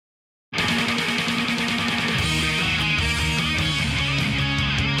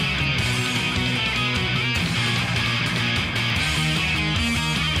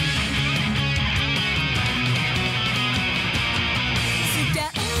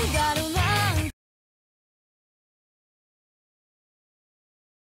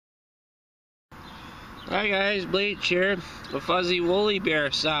Hi guys, Bleach here. A fuzzy woolly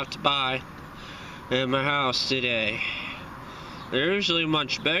bear stopped by at my house today. They're usually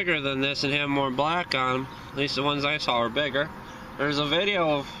much bigger than this and have more black on them. At least the ones I saw were bigger. There's a video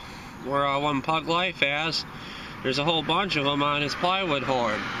of where one Pug Life has. There's a whole bunch of them on his plywood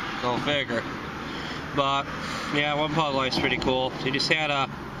hoard. Go figure. But yeah, one Pug Life's pretty cool. He just had a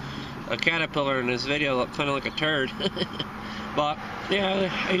caterpillar in his video looked kind of like a turd. But yeah,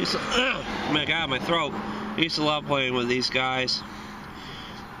 I used to, oh my god, my throat. I used to love playing with these guys.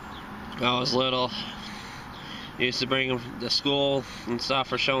 I was little. I used to bring them to school and stuff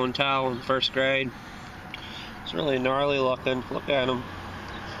for show and tell in first grade. It's really gnarly looking. Look at him.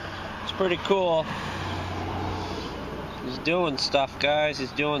 It's pretty cool. He's doing stuff, guys.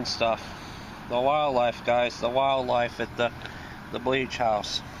 He's doing stuff. The wildlife, guys. The wildlife at the Bleach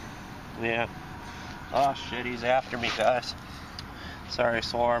house. Yeah. Oh shit, he's after me, guys. Sorry I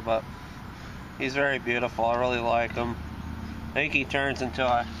swore, but he's very beautiful. I really like him. I think he turns into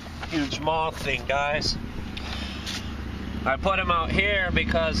a huge moth thing, guys. I put him out here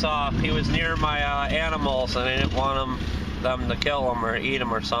because he was near my animals and I didn't want them to kill him or eat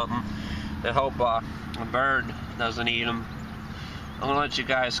him or something. I hope a bird doesn't eat him. I'm gonna let you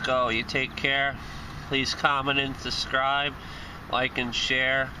guys go. You take care. Please comment and subscribe, like and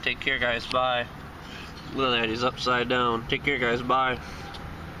share. Take care, guys. Bye. Look at that, he's upside down. Take care, guys. Bye.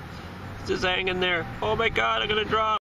 It's just hanging there. Oh my god, I'm gonna drop.